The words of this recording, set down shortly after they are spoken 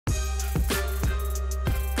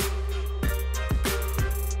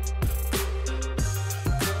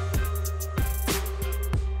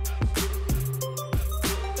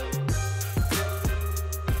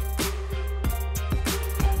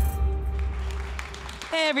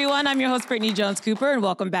Hey everyone, I'm your host Brittany Jones Cooper, and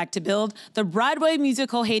welcome back to Build. The Broadway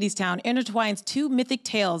musical Hadestown intertwines two mythic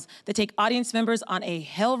tales that take audience members on a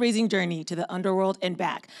hell-raising journey to the underworld and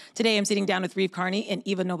back. Today I'm sitting down with Reeve Carney and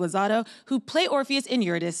Eva Noblezada, who play Orpheus in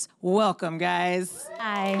Eurydice. Welcome, guys.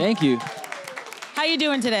 Hi. Thank you. How you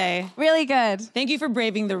doing today? Really good. Thank you for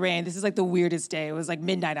braving the rain. This is like the weirdest day. It was like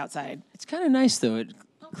midnight outside. It's kind of nice though. It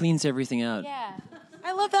cleans everything out. Yeah.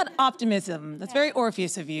 I love that optimism. That's very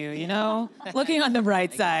Orpheus of you, you know? Looking on the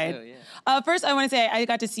bright side. So, yeah. First, I want to say I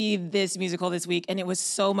got to see this musical this week, and it was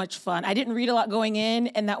so much fun. I didn't read a lot going in,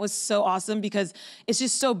 and that was so awesome because it's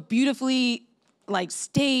just so beautifully like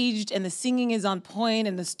staged, and the singing is on point,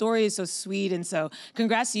 and the story is so sweet. And so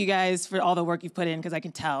congrats to you guys for all the work you've put in, because I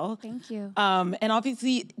can tell. Thank you. And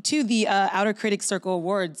obviously, to the Outer Critics Circle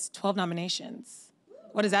Awards, 12 nominations.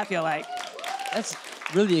 What does that feel like? That's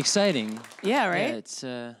really exciting. Yeah, right?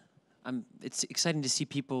 Yeah, it's exciting to see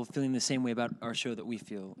people feeling the same way about our show that we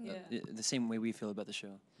feel, the same way we feel about the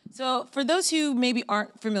show. So for those who maybe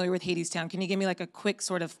aren't familiar with Hadestown, can you give me like a quick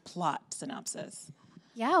sort of plot synopsis?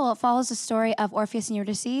 Yeah, well, it follows the story of Orpheus and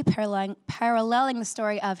Eurydice, paralleling the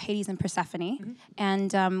story of Hades and Persephone.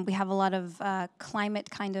 And we have a lot of climate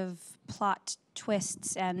kind of plot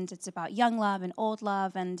twists, and it's about young love and old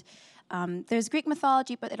love, and there's Greek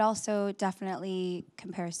mythology, but it also definitely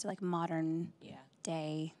compares to like modern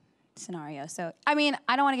day scenario. So, I mean,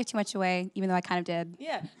 I don't want to give too much away, even though I kind of did.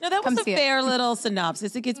 Yeah, no, that was a fair little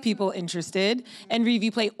synopsis. It gets people interested. And Reeve,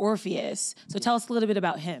 you play Orpheus. So tell us a little bit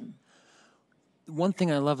about him. One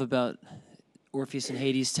thing I love about Orpheus in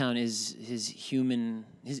Hadestown is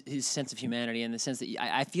his sense of humanity, and the sense that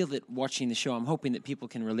I feel that watching the show, I'm hoping that people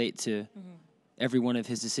can relate to every one of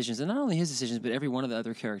his decisions, and not only his decisions, but every one of the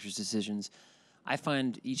other characters' decisions. I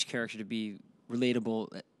find each character to be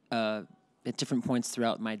relatable at different points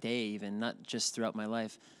throughout my day, even, not just throughout my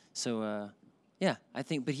life. So, yeah, I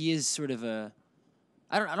think, but he is sort of a,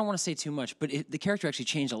 I don't want to say too much, but the character actually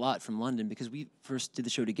changed a lot from London, because we first did the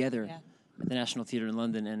show together at the National Theatre in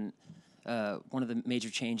London, and one of the major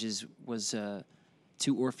changes was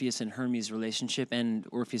to Orpheus and Hermes' relationship, and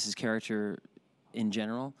Orpheus's character in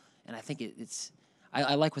general. And I think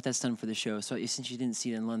I like what that's done for the show. So since you didn't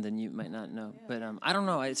see it in London, you might not know. But I don't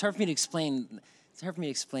know. It's hard for me to explain. It's hard for me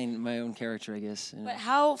to explain my own character, I guess. But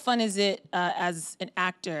how fun is it as an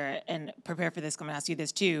actor, and prepare for this, I'm going to ask you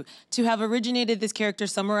this too, to have originated this character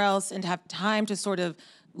somewhere else and have time to sort of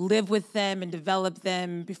live with them and develop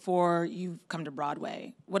them before you've come to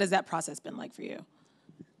Broadway? What has that process been like for you?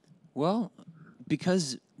 Well,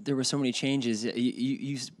 because there were so many changes,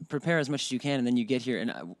 you prepare as much as you can, and then you get here.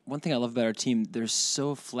 And one thing I love about our team, they're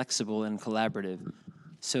so flexible and collaborative.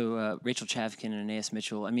 So Rachel Chavkin and Anaïs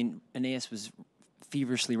Mitchell, I mean, Anaïs was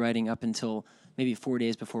feverishly writing up until maybe 4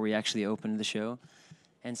 days before we actually opened the show.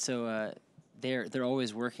 And so they're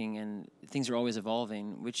always working, and things are always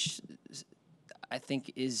evolving, which I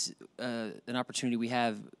think is an opportunity we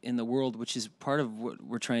have in the world, which is part of what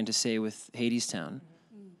we're trying to say with Hadestown.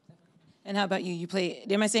 And how about you? You play,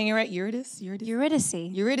 am I saying it right? Eurydice? Eurydice.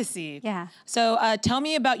 Eurydice. Yeah. So tell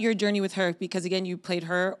me about your journey with her, because again, you played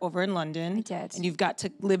her over in London. I did. And you've got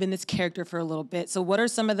to live in this character for a little bit. So what are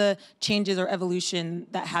some of the changes or evolution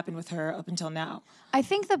that happened with her up until now? I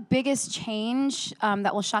think the biggest change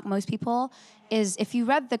that will shock most people is, if you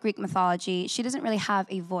read the Greek mythology, she doesn't really have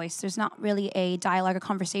a voice. There's not really a dialogue or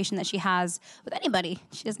conversation that she has with anybody.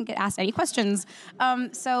 She doesn't get asked any questions.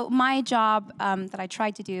 So my job that I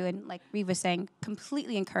tried to do, and like Reeve was saying,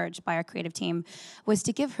 completely encouraged by our creative team, was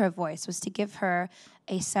to give her a voice, was to give her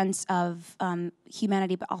a sense of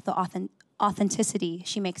humanity, but also authenticity.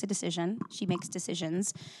 She makes a decision, she makes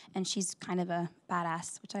decisions, and she's kind of a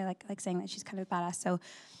badass, which I like saying that she's kind of a badass. So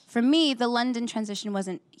for me, the London transition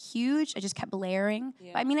wasn't huge. I just kept layering.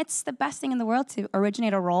 Yeah. But I mean, it's the best thing in the world to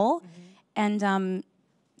originate a role. And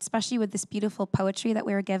especially with this beautiful poetry that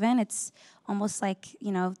we were given, it's almost like,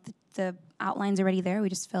 you know, the outline's already there. We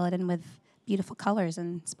just fill it in with beautiful colors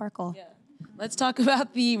and sparkle. Yeah. Let's talk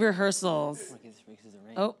about the rehearsals.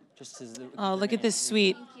 Oh, look at this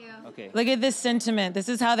suite. Okay. Look at this sentiment. This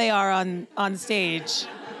is how they are on stage.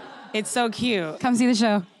 It's so cute. Come see the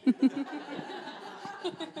show.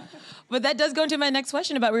 But that does go into my next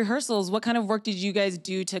question about rehearsals. What kind of work did you guys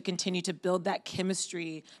do to continue to build that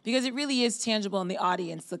chemistry? Because it really is tangible in the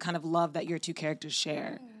audience, the kind of love that your two characters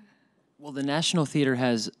share. Well, the National Theatre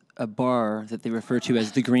has a bar that they refer to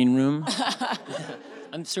as the Green Room.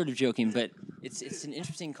 I'm sort of joking, but it's an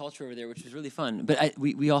interesting culture over there, which was really fun. But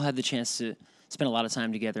we all had the chance to spend a lot of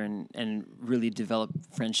time together and really develop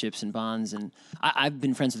friendships and bonds. And I've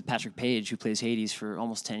been friends with Patrick Page, who plays Hades, for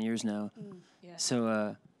almost 10 years now. Yeah.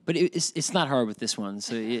 So, but it's not hard with this one.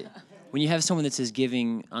 So when you have someone that's as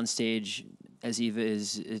giving on stage as Eva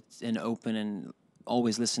is, and open and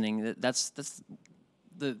always listening, that's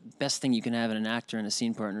the best thing you can have in an actor and a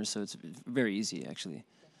scene partner. So it's very easy, actually.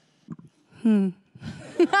 No,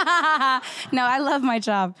 I love my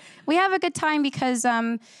job. We have a good time because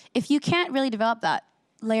if you can't really develop that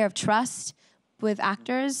layer of trust with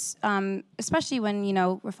actors, especially when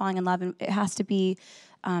we're falling in love, and it has to be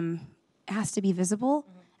visible,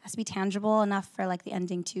 it has to be tangible enough for like the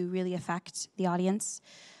ending to really affect the audience.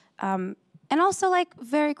 And also, like,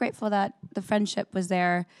 very grateful that the friendship was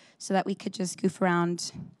there so that we could just goof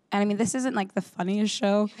around. And I mean, this isn't like the funniest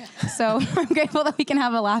show, so I'm grateful that we can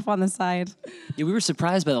have a laugh on the side. Yeah, we were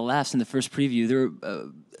surprised by the laughs in the first preview.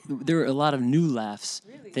 There were a lot of new laughs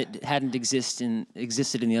that hadn't existed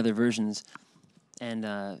in the other versions. And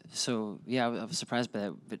so, yeah, I was surprised by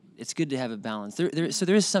that. But it's good to have a balance. So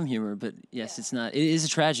there is some humor, but yes, it's not. It is a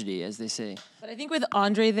tragedy, as they say. But I think with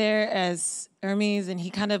Andre there as Hermes, and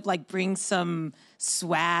he kind of like brings some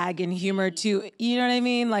swag and humor too. You know what I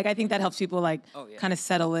mean? Like, I think that helps people like kind of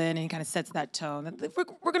settle in, and he kind of sets that tone.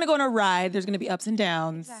 We're gonna go on a ride. There's gonna be ups and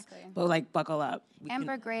downs. Exactly. But like, buckle up.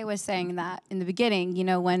 Amber Gray was saying that in the beginning.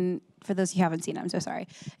 When, for those who haven't seen it, I'm so sorry.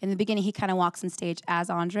 In the beginning, he kind of walks on stage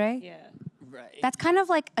as Andre. Yeah. Right. That's kind of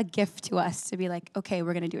like a gift to us to be like, okay,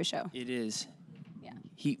 we're gonna do a show. It is. Yeah.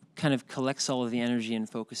 He kind of collects all of the energy and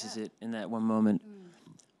focuses it in that one moment.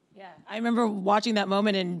 Yeah. I remember watching that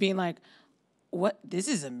moment and being like, what? This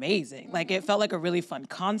is amazing. Like, it felt like a really fun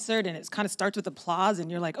concert, and it kind of starts with applause,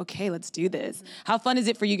 and you're like, okay, let's do this. How fun is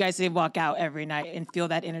it for you guys to walk out every night and feel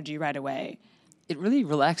that energy right away? It really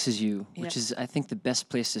relaxes you, which is, I think, the best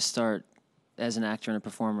place to start as an actor and a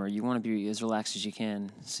performer. You want to be as relaxed as you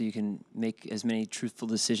can, so you can make as many truthful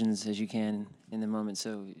decisions as you can in the moment.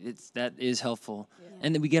 So that is helpful. Yeah.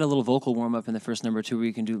 And then we get a little vocal warm up in the first number too, where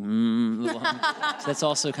you can do so that's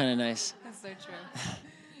also kind of nice. That's so true.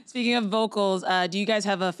 Speaking of vocals, do you guys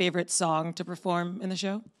have a favorite song to perform in the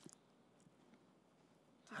show?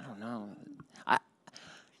 I don't know.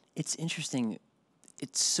 It's interesting.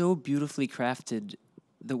 It's so beautifully crafted,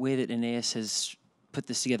 the way that Anaïs has put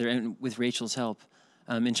this together, and with Rachel's help,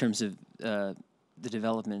 in terms of the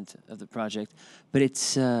development of the project. But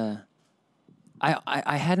it's, I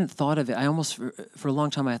hadn't thought of it. I almost, for a long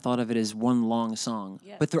time, I thought of it as one long song.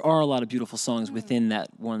 Yes. But there are a lot of beautiful songs within that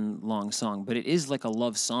one long song. But it is like a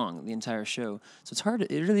love song, the entire show. So it's hard,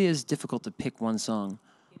 it really is difficult to pick one song.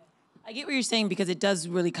 I get what you're saying, because it does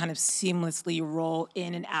really kind of seamlessly roll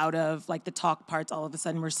in and out of like the talk parts. All of a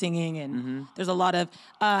sudden we're singing, and there's a lot of,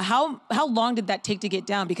 how long did that take to get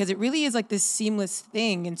down? Because it really is like this seamless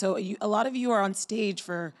thing. And so a lot of you are on stage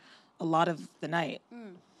for a lot of the night.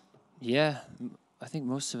 Yeah, I think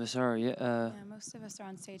most of us are, yeah, most of us are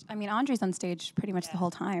on stage. I mean, Andre's on stage pretty much the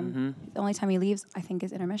whole time. The only time he leaves, I think,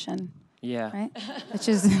 is intermission. Yeah. Right? Which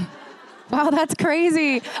is... Wow, that's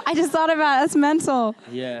crazy. I just thought about it. That's mental.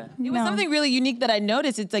 Yeah. It was something really unique that I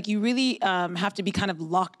noticed. It's like you really have to be kind of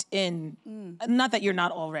locked in. Not that you're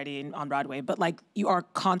not already on Broadway, but like you are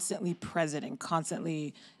constantly present and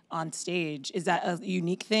constantly on stage. Is that a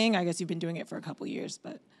unique thing? I guess you've been doing it for a couple years,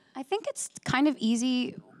 but... I think it's kind of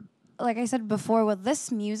easy, like I said before, with this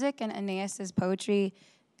music and Anaïs's poetry,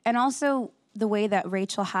 and also the way that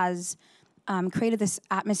Rachel has created this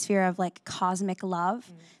atmosphere of like cosmic love.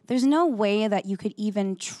 There's no way that you could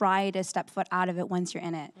even try to step foot out of it once you're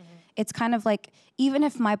in it. It's kind of like, even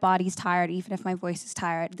if my body's tired, even if my voice is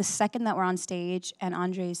tired, the second that we're on stage and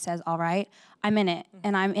Andre says, all right, I'm in it,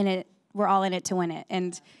 and I'm in it, we're all in it to win it.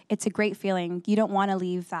 And it's a great feeling. You don't want to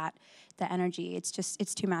leave that energy. It's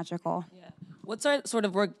too magical. Yeah. What sort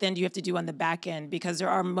of work then do you have to do on the back end? Because there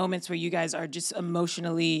are moments where you guys are just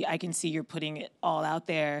emotionally, I can see you're putting it all out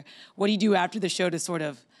there. What do you do after the show to sort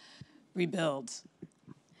of rebuild?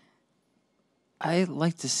 I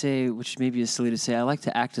like to say, which maybe is silly to say, I like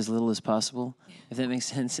to act as little as possible, if that makes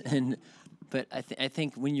sense. But I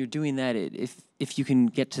think when you're doing that, if you can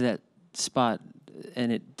get to that spot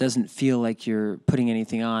and it doesn't feel like you're putting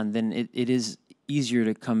anything on, then it is easier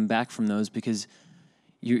to come back from those, because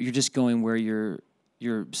you're just going where your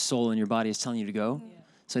soul and your body is telling you to go. Yeah.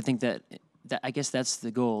 So I think that I guess that's the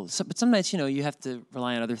goal. So, but some nights, you have to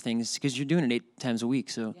rely on other things because you're doing it 8 times a week.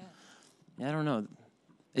 So yeah, I don't know.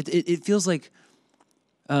 It feels like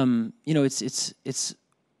it's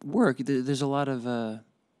work. There's a lot of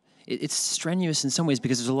it's strenuous in some ways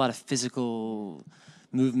because there's a lot of physical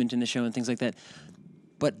movement in the show and things like that.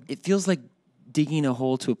 But it feels like digging a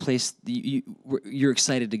hole to a place you're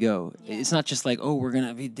excited to go. Yeah. It's not just like, oh, we're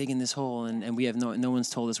gonna be digging this hole and we have no one's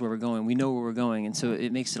told us where we're going. We know where we're going, and so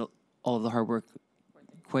it makes it all of the hard work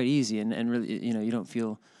quite easy, and really, you don't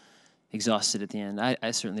feel exhausted at the end.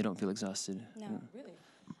 I certainly don't feel exhausted. No, really.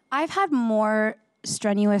 I've had more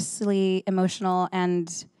strenuously emotional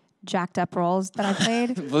and jacked up roles that I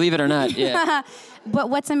played. Believe it or not, yeah. But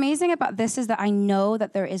what's amazing about this is that I know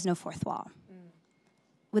that there is no fourth wall.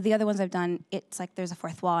 With the other ones I've done, it's like there's a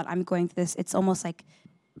fourth wall, and I'm going through this. It's almost like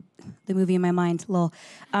the movie in my mind, lol,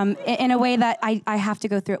 in a way that I have to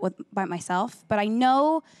go through it by myself. But I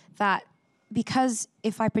know that because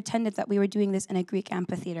if I pretended that we were doing this in a Greek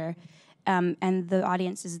amphitheater, and the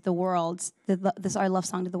audience is the world, this our love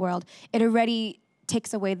song to the world, it already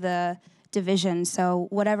takes away the division. So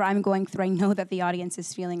whatever I'm going through, I know that the audience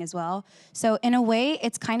is feeling as well. So in a way,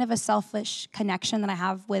 it's kind of a selfish connection that I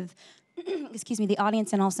have with, excuse me, the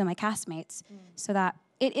audience and also my castmates. So that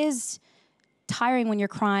it is tiring when you're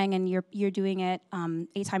crying and you're doing it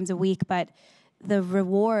 8 times a week, but the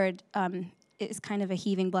reward is kind of a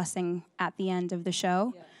heaving blessing at the end of the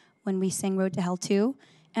show when we sing Road to Hell 2.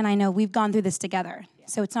 And I know we've gone through this together.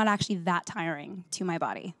 So it's not actually that tiring to my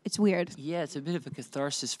body. It's weird. Yeah, it's a bit of a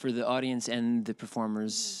catharsis for the audience and the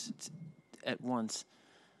performers at once.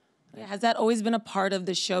 Yeah, has that always been a part of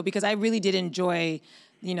the show? Because I really did enjoy,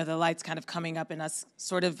 the lights kind of coming up and us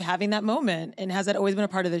sort of having that moment. And has that always been a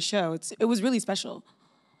part of the show? It was really special.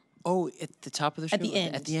 Oh, at the top of the show? At the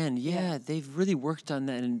end. At the end, yeah. They've really worked on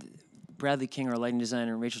that. And Bradley King, our lighting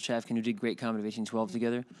designer, and Rachel Chavkin, who did Great Comet of 1812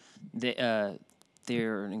 together,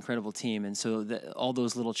 they're an incredible team. And so all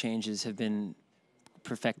those little changes have been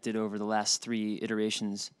perfected over the last 3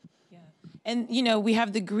 iterations. Yeah. And, we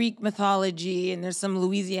have the Greek mythology, and there's some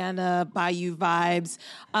Louisiana Bayou vibes.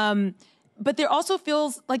 But there also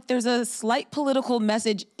feels like there's a slight political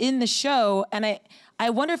message in the show. And I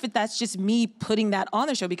wonder if that's just me putting that on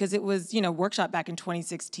the show, because it was, workshop back in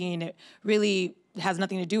 2016. It really has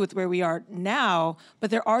nothing to do with where we are now. But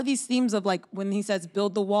there are these themes of, like, when he says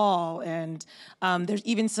build the wall, and there's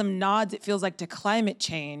even some nods, it feels like, to climate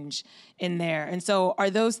change in there. And so are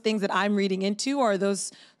those things that I'm reading into, or are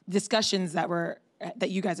those discussions that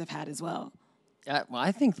you guys have had as well? Well,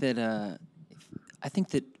 I think that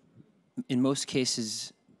in most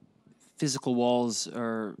cases, physical walls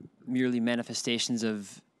are merely manifestations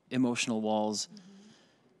of emotional walls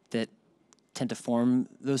that tend to form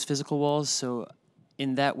those physical walls. So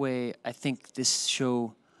in that way, I think this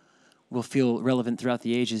show will feel relevant throughout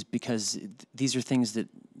the ages, because these are things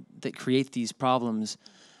that create these problems,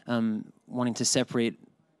 wanting to separate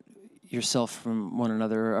yourself from one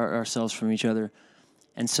another, or ourselves from each other.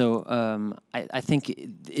 And so I think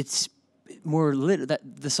it's more that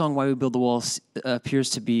the song "Why We Build the Walls" appears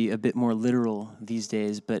to be a bit more literal these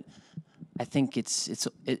days, but I think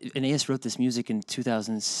Anaïs wrote this music in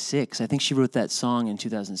 2006. I think she wrote that song in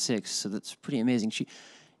 2006, so that's pretty amazing. She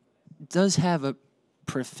does have a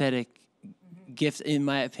prophetic gift, in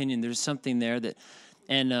my opinion. There's something there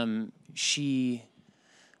and she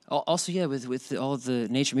also, with all of the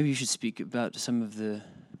nature. Maybe you should speak about some of the.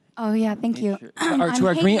 Oh yeah, thank you.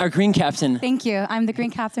 Our green captain. Thank you. I'm the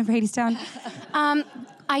green captain for Hadestown.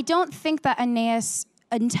 I don't think that Anaïs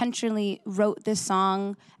intentionally wrote this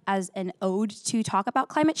song as an ode to talk about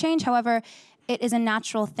climate change. However, it is a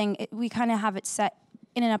natural thing. We kind of have it set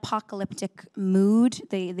in an apocalyptic mood,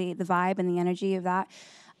 the vibe and the energy of that.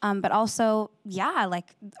 But also,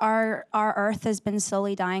 like our Earth has been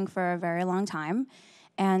slowly dying for a very long time,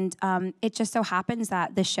 and it just so happens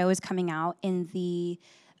that the show is coming out in the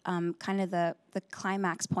kind of the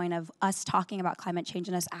climax point of us talking about climate change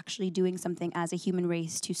and us actually doing something as a human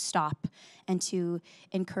race to stop and to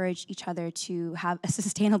encourage each other to have a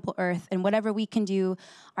sustainable Earth. And whatever we can do,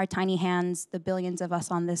 our tiny hands, the billions of us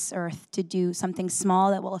on this Earth, to do something small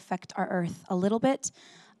that will affect our Earth a little bit.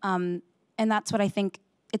 And that's what I think.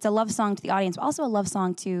 It's a love song to the audience, but also a love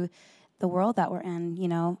song to the world that we're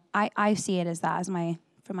in. I see it as that,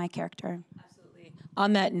 for my character.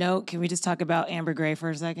 On that note, can we just talk about Amber Gray for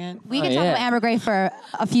a second? We can talk about Amber Gray for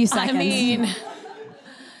a few seconds. I mean,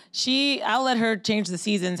 I'll let her change the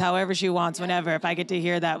seasons however she wants, whenever, if I get to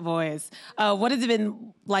hear that voice. What has it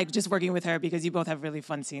been like just working with her? Because you both have really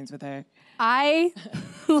fun scenes with her. I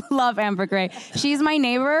love Amber Gray. She's my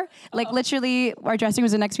neighbor. Like, literally, our dressing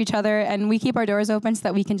rooms are next to each other, and we keep our doors open so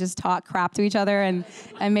that we can just talk crap to each other and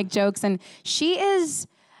make jokes. And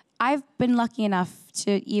I've been lucky enough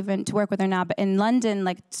to work with her now, but in London,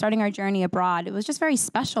 like, starting our journey abroad, it was just very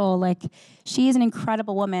special. Like, she is an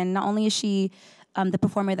incredible woman. Not only is she the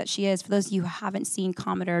performer that she is, for those of you who haven't seen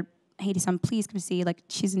Comet or Hadestown, please come see. Like,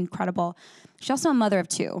 she's incredible. She's also a mother of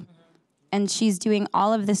 2. And she's doing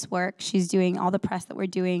all of this work. She's doing all the press that we're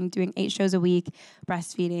doing 8 shows a week,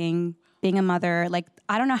 breastfeeding, being a mother. Like,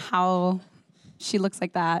 I don't know how she looks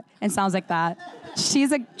like that and sounds like that.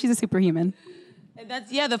 She's a superhuman.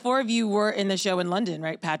 That's the 4 of you were in the show in London,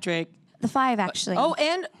 right? Patrick. The 5, actually. Oh,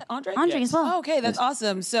 and Andre? Andre as well. Oh, okay, that's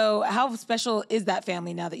awesome. So how special is that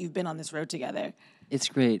family now that you've been on this road together? It's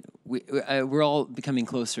great. We're all becoming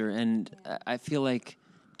closer, and I feel like,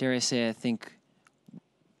 dare I say, I think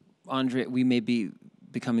Andre, we may be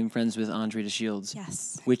becoming friends with Andre DeShields.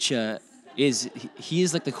 Yes. Which he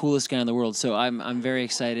is like the coolest guy in the world. So I'm very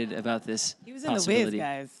excited about this. He was in possibility. The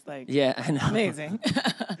Wiz, guys. Like, yeah, I know. Amazing.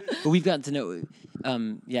 But we've gotten to know,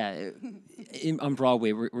 on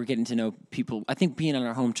Broadway, we're getting to know people. I think being on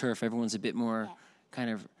our home turf, everyone's a bit more kind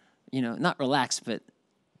of, not relaxed, but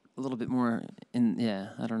a little bit more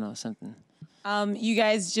I don't know, something. You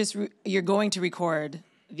guys you're going to record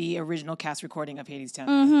the original cast recording of Hadestown.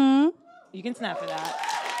 Mm-hmm. You can snap for that.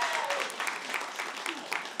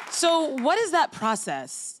 So what is that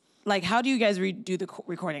process? Like, how do you guys do the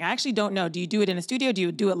recording? I actually don't know. Do you do it in a studio? Do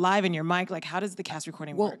you do it live in your mic? Like, how does the cast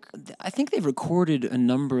recording work? I think they've recorded a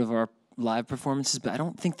number of our live performances, but I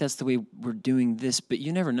don't think that's the way we're doing this. But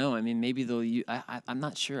you never know. I mean, maybe they'll. I'm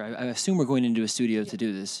not sure. I assume we're going into a studio to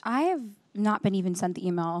do this. I have not been even sent the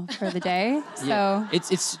email for the day, so yeah.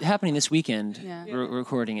 It's happening this weekend. Yeah. We're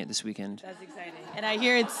recording it this weekend. That's exciting. And I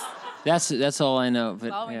hear it's. That's all I know. But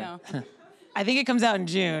that's all we know. I think it comes out in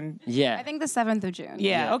June. Yeah. I think the 7th of June.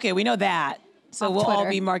 Yeah. Okay, we know that. So Off we'll Twitter. all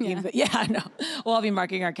be marking. I know. We'll all be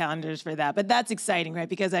marking our calendars for that. But that's exciting, right?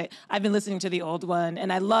 Because I've been listening to the old one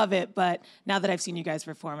and I love it. But now that I've seen you guys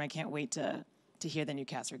perform, I can't wait to hear the new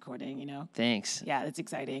cast recording. Thanks. Yeah, it's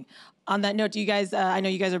exciting. On that note, do you guys? I know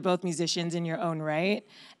you guys are both musicians in your own right,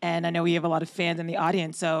 and I know we have a lot of fans in the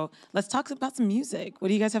audience. So let's talk about some music. What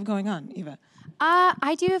do you guys have going on, Eva?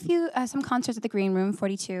 I do some concerts at the Green Room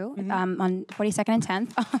 42 on 42nd and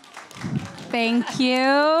 10th. Thank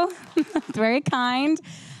you. That's very kind.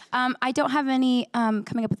 I don't have any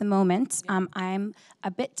coming up at the moment. I'm a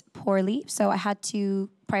bit poorly, so I had to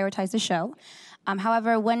prioritize the show.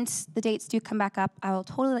 However, once the dates do come back up, I will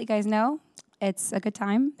totally let you guys know. It's a good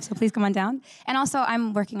time, so please come on down. And also,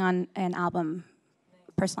 I'm working on an album,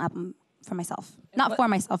 personal album for myself. Not for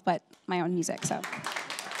myself, but my own music, so.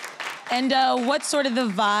 And what's sort of the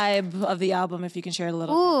vibe of the album, if you can share a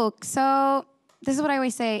little Ooh, so this is what I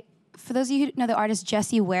always say. For those of you who know the artist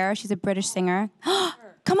Jessie Ware, she's a British singer.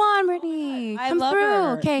 Come on, Brittany. I come love through.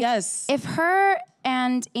 her. Okay. Yes. If her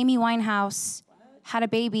and Amy Winehouse had a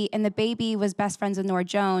baby, and the baby was best friends with Norah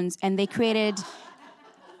Jones, and they created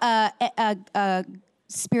a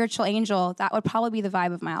spiritual angel, that would probably be the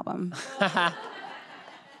vibe of my album.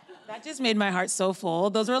 That just made my heart so full.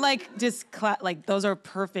 Those were those are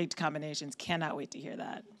perfect combinations. Cannot wait to hear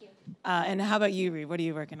that. And how about you, Reeve? What are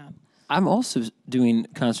you working on? I'm also doing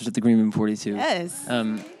concerts at the Green Room 42. Yes.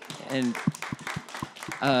 And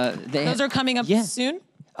those are coming up soon?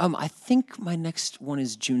 I think my next one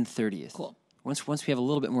is June 30th. Cool. Once we have a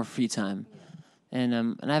little bit more free time. And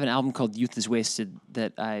I have an album called Youth is Wasted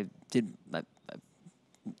that I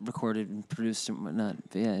recorded and produced and whatnot.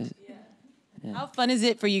 But yeah. How fun is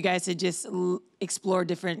it for you guys to just explore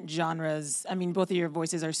different genres? I mean, both of your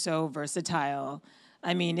voices are so versatile.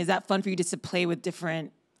 I mean, is that fun for you just to play with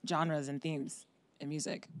different genres and themes in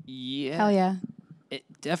music? Yeah. Hell yeah.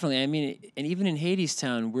 Definitely. I mean, and even in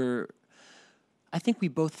Hadestown, I think we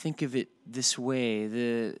both think of it this way.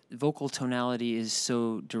 The vocal tonality is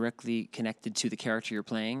so directly connected to the character you're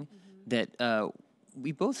playing that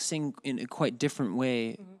we both sing in a quite different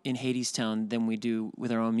way in Hadestown than we do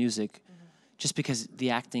with our own music, just because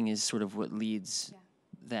the acting is sort of what leads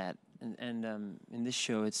that. And in this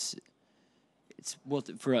show, it's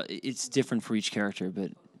different for each character,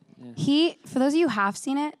 but yeah. For those of you who have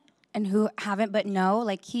seen it and who haven't but know,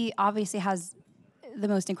 like, he obviously has the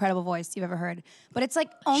most incredible voice you've ever heard. But it's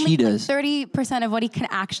like only 30% of what he can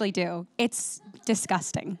actually do. It's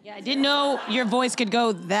disgusting. Yeah, I didn't know your voice could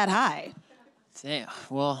go that high. Damn.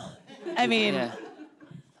 Well, I mean, yeah.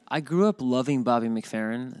 I grew up loving Bobby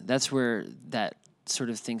McFerrin. That's where that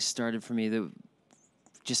sort of thing started for me.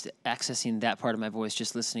 Just accessing that part of my voice,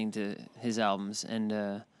 just listening to his albums, and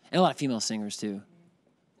a lot of female singers too.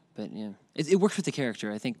 But yeah, it works with the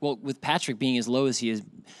character, I think. Well, with Patrick being as low as he is,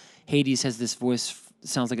 Hades has this voice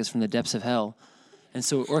sounds like it's from the depths of hell, and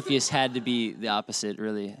so Orpheus had to be the opposite,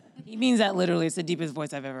 really. He means that literally. It's the deepest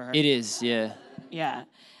voice I've ever heard. It is, yeah. Yeah,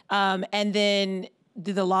 and then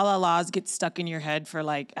did the La La La's get stuck in your head for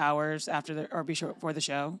like hours before the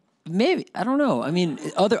show? Maybe, I don't know. I mean,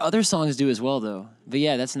 other songs do as well, though. But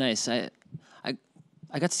yeah, that's nice.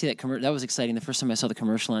 I got to see that commercial. That was exciting. The first time I saw the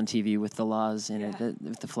commercial on TV with the laws in it,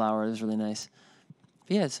 with the flower, it was really nice.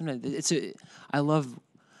 But yeah, sometimes I love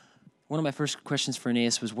one of my first questions for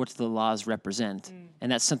Anaïs was, what do the laws represent?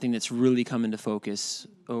 And that's something that's really come into focus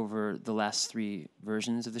over the last 3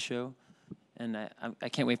 versions of the show. And I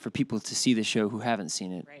can't wait for people to see the show who haven't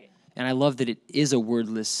seen it. Right. And I love that it is a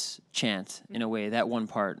wordless chant in a way. That one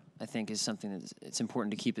part, I think, is something that's it's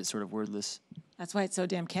important to keep it sort of wordless. That's why it's so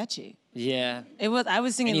damn catchy. Yeah. It was. I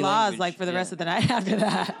was singing Any laws language, like for the rest of the night after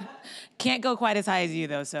that. Can't go quite as high as you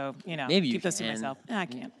though, so Maybe you keep those to can. myself. I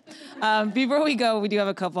can't. Before we go, we do have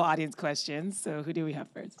a couple audience questions. So who do we have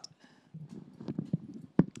first?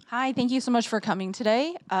 Hi, thank you so much for coming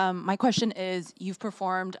today. My question is, you've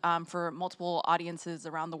performed for multiple audiences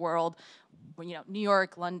around the world, New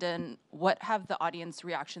York, London. What have the audience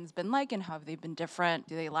reactions been like, and how have they been different?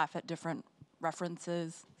 Do they laugh at different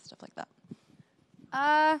references, stuff like that?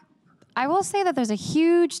 I will say that there's a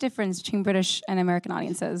huge difference between British and American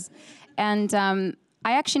audiences. And I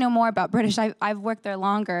actually know more about British. I've worked there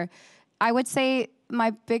longer. I would say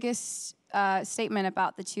my biggest statement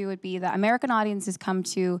about the two would be that American audiences come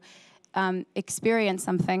to experience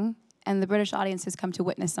something, and the British audiences come to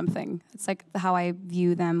witness something. It's like how I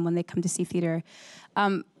view them when they come to see theater.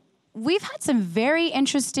 We've had some very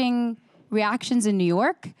interesting reactions in New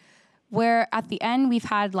York, where at the end we've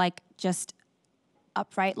had like just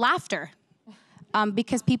upright laughter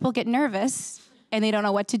because people get nervous and they don't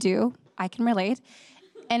know what to do. I can relate.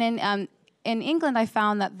 And in England, I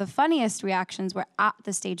found that the funniest reactions were at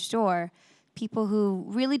the stage door. People who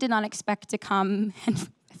really did not expect to come and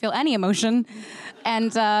feel any emotion,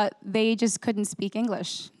 and they just couldn't speak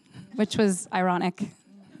English, which was ironic.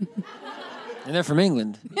 And they're from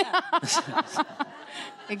England.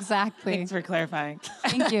 Exactly. Thanks for clarifying.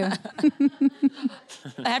 Thank you.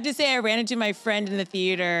 I have to say, I ran into my friend in the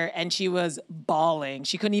theater, and she was bawling.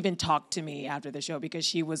 She couldn't even talk to me after the show because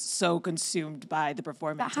she was so consumed by the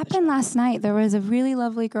performance. That happened last night. There was a really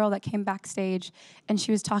lovely girl that came backstage, and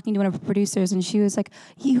she was talking to one of her producers, and she was like,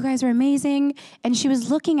 "You guys are amazing." And she was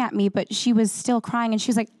looking at me, but she was still crying, and she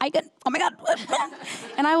was like, "Oh my God."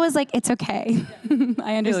 And I was like, "It's okay.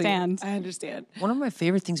 I understand." I understand. One of my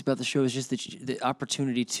favorite things about the show is just the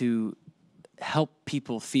opportunity to help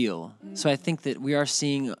people feel. So I think that we are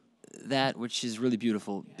seeing that, which is really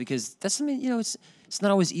beautiful, because that's something, it's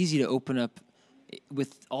not always easy to open up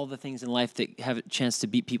with all the things in life that have a chance to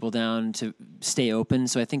beat people down, to stay open.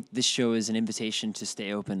 So I think this show is an invitation to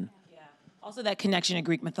stay open. Also, that connection to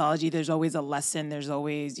Greek mythology, there's always a lesson, there's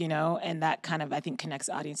always, and that kind of, I think, connects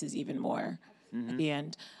audiences even more at the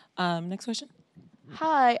end. Next question.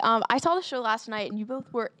 Hi, I saw the show last night, and you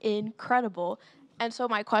both were incredible. And so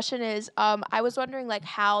my question is, I was wondering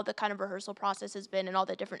how the kind of rehearsal process has been and all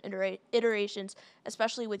the different iterations,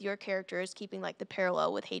 especially with your characters, keeping the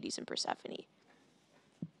parallel with Hades and Persephone.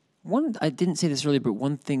 I didn't say this earlier, but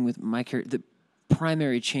one thing with my character, the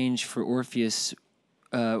primary change for Orpheus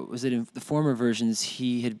was that in the former versions,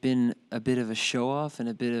 he had been a bit of a show-off and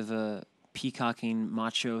a bit of a peacocking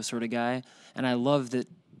macho sort of guy. And I love that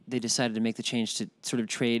they decided to make the change to sort of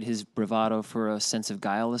trade his bravado for a sense of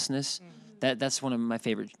guilelessness. That's one of my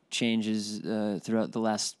favorite changes throughout the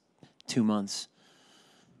last 2 months,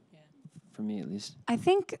 for me at least. I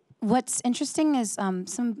think what's interesting is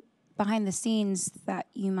some behind the scenes that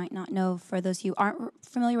you might not know, for those who aren't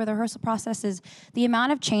familiar with the rehearsal process, is the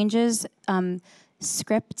amount of changes,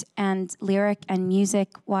 script and lyric and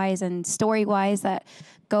music-wise and story-wise, that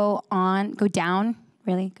go downtown.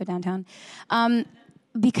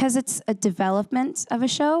 Because it's a development of a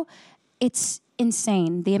show, it's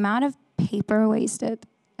insane. The amount of paper wasted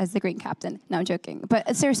as the Green Captain. No, I'm joking.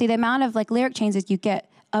 But seriously, the amount of lyric changes you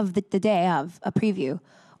get of the day of a preview.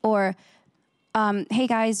 Or, hey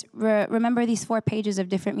guys, remember these 4 pages of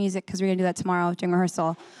different music because we're going to do that tomorrow during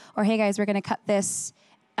rehearsal. Or, hey guys, we're going to cut this.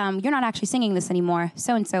 You're not actually singing this anymore.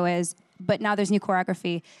 So-and-so is. But now there's new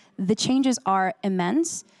choreography. The changes are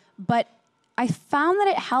immense. But I found that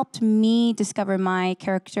it helped me discover my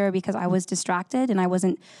character because I was distracted and I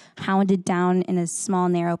wasn't hounded down in a small,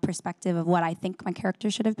 narrow perspective of what I think my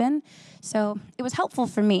character should have been. So it was helpful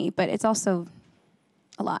for me, but it's also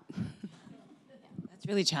a lot. That's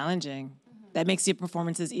really challenging. That makes your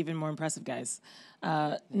performances even more impressive, guys.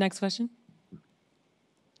 Next question.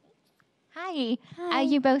 Hi.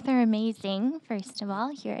 You both are amazing, first of all.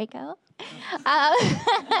 Here I go.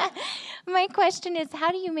 My question is,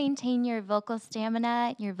 how do you maintain your vocal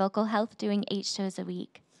stamina, your vocal health doing 8 shows a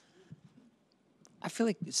week? I feel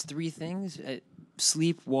like it's 3 things: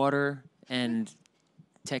 sleep, water, and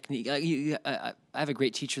technique. I have a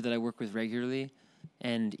great teacher that I work with regularly,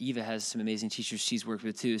 and Eva has some amazing teachers she's worked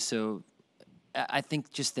with too. So I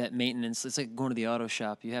think just that maintenance, it's like going to the auto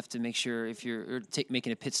shop. You have to make sure if you're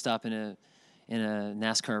making a pit stop in a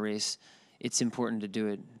NASCAR race, it's important to do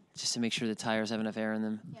it just to make sure the tires have enough air in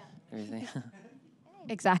them. Yeah. Everything.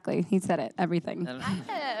 Exactly. He said it. Everything.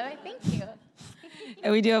 Thank you.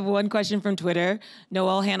 And we do have one question from Twitter.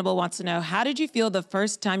 Noelle Hannibal wants to know, how did you feel the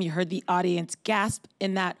first time you heard the audience gasp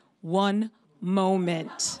in that one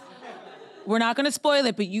moment? We're not going to spoil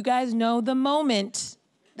it, but you guys know the moment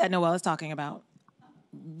that Noelle is talking about.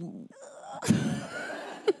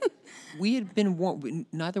 We had been warned,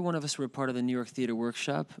 neither one of us were a part of the New York Theater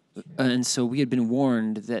Workshop, and so we had been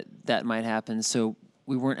warned that that might happen, so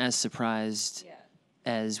we weren't as surprised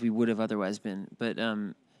as we would have otherwise been. But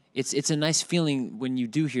it's a nice feeling when you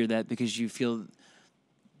do hear that, because you feel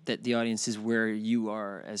that the audience is where you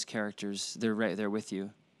are as characters. They're right there with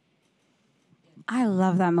you. I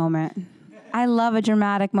love that moment. I love a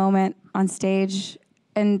dramatic moment on stage,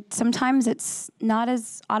 and sometimes it's not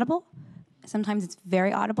as audible. Sometimes it's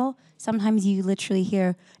very audible. Sometimes you literally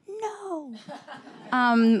hear, no.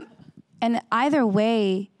 And either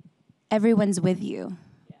way, everyone's with you.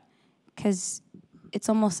 Because it's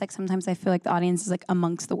almost like sometimes I feel like the audience is like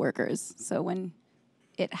amongst the workers. So when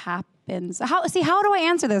it happens, how do I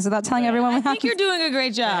answer this without telling everyone what I think happens? you're doing a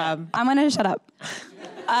great job. I'm gonna shut up.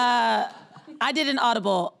 I did an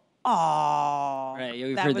audible, aww. Right, yeah,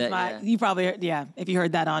 we've that heard was that, You probably heard, if you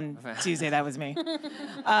heard that on Tuesday, that was me.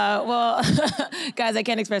 Well, guys, I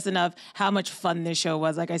can't express enough how much fun this show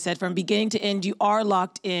was. Like I said, from beginning to end, you are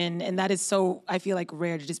locked in, and that is so, I feel like,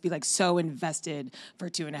 rare to just be like so invested for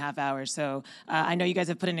 2.5 hours. So I know you guys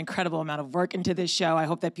have put an incredible amount of work into this show. I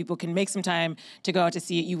hope that people can make some time to go out to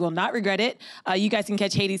see it. You will not regret it. You guys can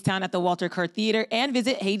catch Hadestown at the Walter Kerr Theater and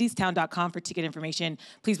visit hadestown.com for ticket information.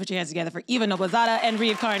 Please put your hands together for Eva Noblezada and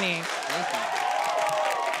Reeve Carney. Thank you.